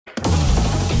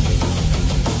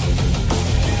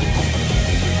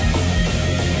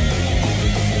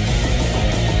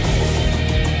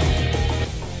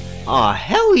Aw,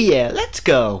 hell yeah, let's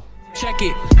go! Check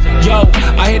it, yo,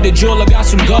 I hit the jeweler, got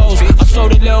some goals. I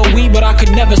sold a little weed, but I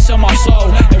could never sell my soul.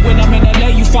 And when I'm in LA,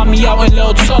 you find me out in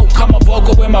Lil Toe. Come a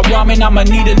vocal with my ramen, I'ma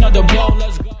need another blow,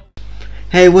 let's go.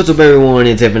 Hey, what's up everyone,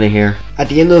 it's Infinite here. At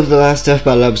the end of the last Death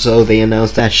Battle episode, they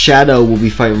announced that Shadow will be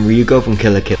fighting Ryuko from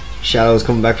Kill la Kill. Shadow is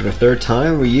coming back for the third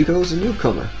time, Ryuko is a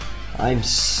newcomer. I'm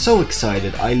so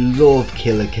excited, I love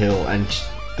Kill la Kill, and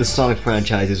the Sonic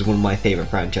franchise is one of my favorite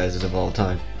franchises of all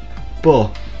time.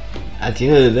 But at the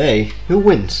end of the day, who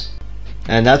wins?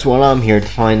 And that's what I'm here to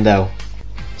find out.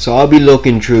 So I'll be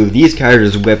looking through these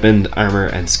characters' weapons, armor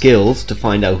and skills to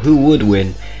find out who would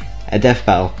win a death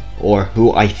battle, or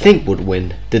who I think would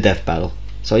win the death battle.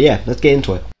 So yeah, let's get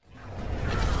into it.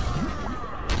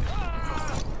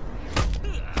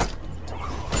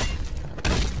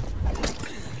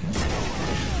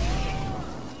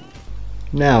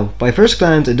 Now, by first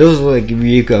glance, it does look like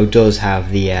Ryuko does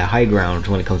have the high ground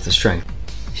when it comes to strength.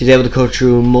 She's able to cut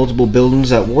through multiple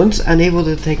buildings at once and able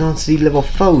to take on city level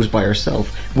foes by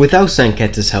herself without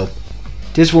Senketsu's help.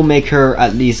 This will make her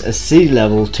at least a city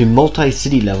level to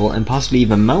multi-city level and possibly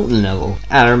even mountain level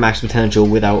at her max potential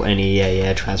without any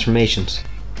transformations.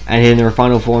 And in her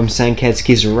final form, Senketsu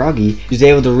Kisaragi, she's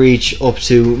able to reach up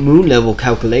to moon level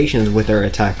calculations with her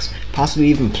attacks, possibly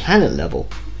even planet level.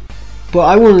 But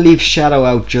I wouldn't leave Shadow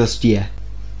out just yet.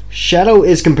 Shadow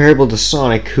is comparable to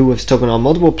Sonic, who has taken on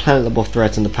multiple planet level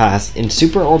threats in the past in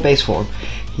super or base form.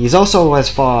 He also has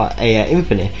fought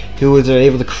Infinite, who was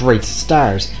able to create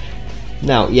stars.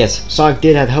 Now yes, Sonic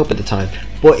did have help at the time,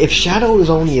 but if Shadow is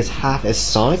only as half as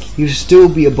Sonic, he would still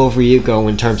be above Ryuko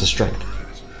in terms of strength.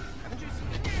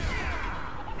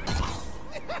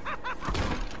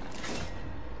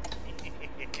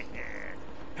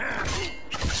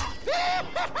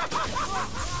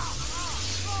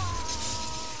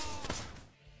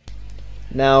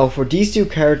 Now, for these two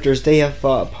characters, they have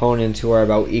fought opponents who are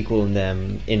about equal in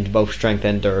them in both strength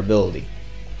and durability.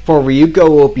 For Ryuko, it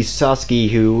will be Sasuke,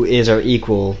 who is her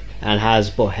equal and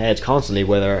has butt heads constantly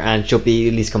with her and should be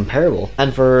at least comparable.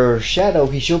 And for Shadow,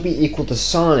 he should be equal to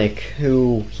Sonic,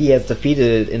 who he has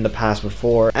defeated in the past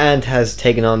before and has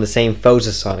taken on the same foes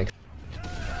as Sonic.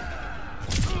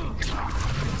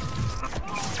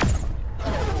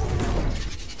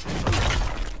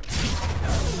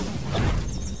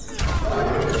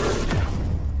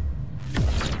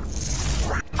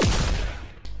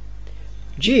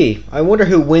 Gee, I wonder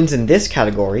who wins in this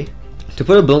category. To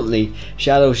put it bluntly,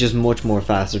 Shadow is just much more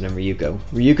faster than Ryuko.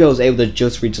 Ryuko is able to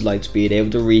just reach light speed,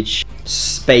 able to reach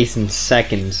space in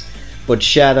seconds, but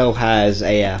Shadow has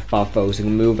fought foes who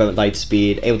can move at light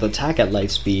speed, able to attack at light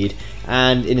speed,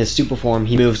 and in his super form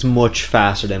he moves much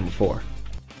faster than before.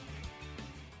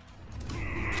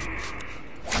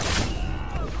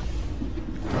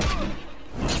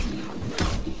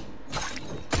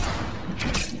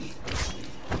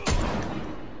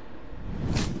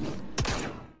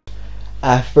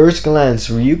 At first glance,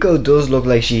 Ryuko does look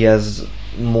like she has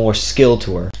more skill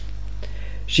to her.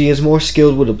 She is more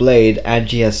skilled with a blade and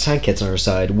she has Senketsu on her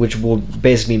side, which will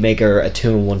basically make her a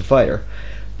 2-in-1 fighter.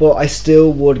 But I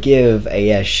still would give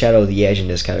a Shadow the edge in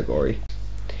this category.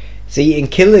 See, in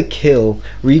Kill la Kill,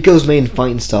 Ryuko's main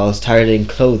fighting style is targeting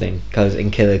clothing, because in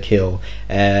Kill la Kill,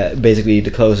 basically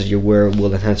the clothes that you wear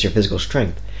will enhance your physical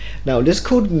strength. Now, this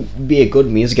could be a good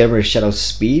means to get rid of Shadow's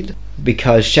speed,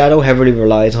 because Shadow heavily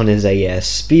relies on his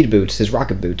speed boots, his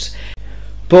rocket boots.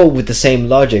 But with the same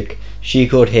logic, she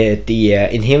could hit the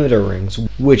inhibitor rings,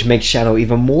 which makes Shadow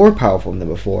even more powerful than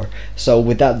before. So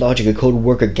with that logic, it could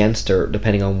work against her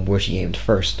depending on where she aimed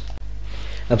first.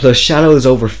 And plus, Shadow is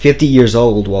over 50 years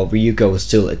old while Ryuko is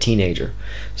still a teenager.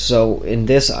 So in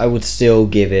this, I would still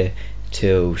give it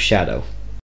to Shadow.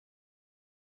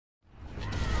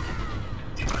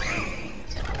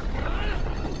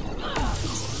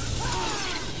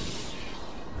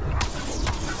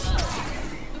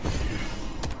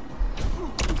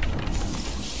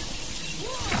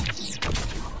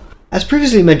 As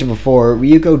previously mentioned before,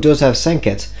 Ryuko does have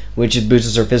Senketsu, which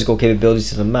boosts her physical capabilities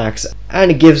to the max, and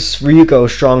it gives Ryuko a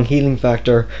strong healing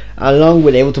factor, along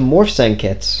with able to morph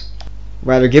Senketsu,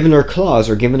 rather giving her claws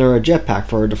or giving her a jetpack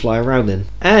for her to fly around in.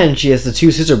 And she has the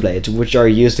two scissor blades, which are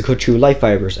used to cut through life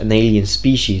fibers, an alien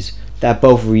species that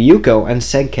both Ryuko and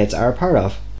Senketsu are a part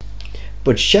of.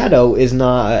 But Shadow is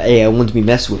not a one to be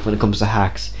messed with when it comes to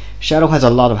hacks. Shadow has a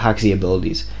lot of hacksy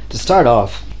abilities. To start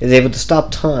off, is able to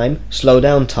stop time, slow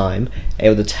down time,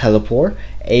 able to teleport,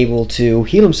 able to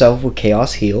heal himself with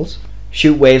chaos heals,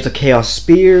 shoot waves of chaos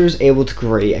spears, able to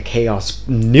create a chaos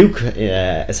nuke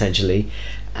essentially,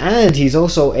 and he's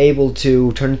also able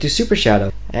to turn into Super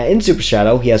Shadow. In Super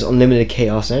Shadow, he has unlimited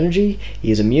chaos energy,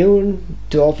 he is immune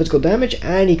to all physical damage,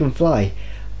 and he can fly.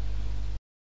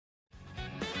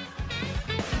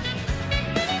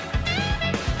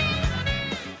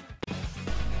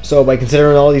 So by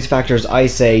considering all these factors, I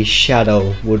say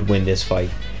Shadow would win this fight.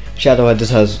 Shadow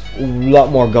just has a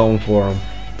lot more going for him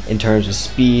in terms of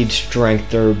speed, strength,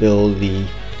 durability,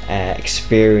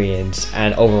 experience,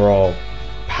 and overall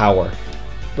power.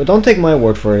 But don't take my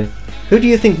word for it. Who do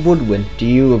you think would win? Do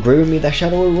you agree with me that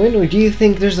Shadow would win, or do you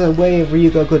think there's a way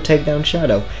Ryuko could take down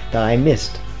Shadow that I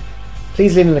missed?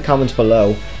 Please leave in the comments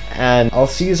below, and I'll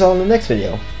see you all in the next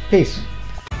video. Peace.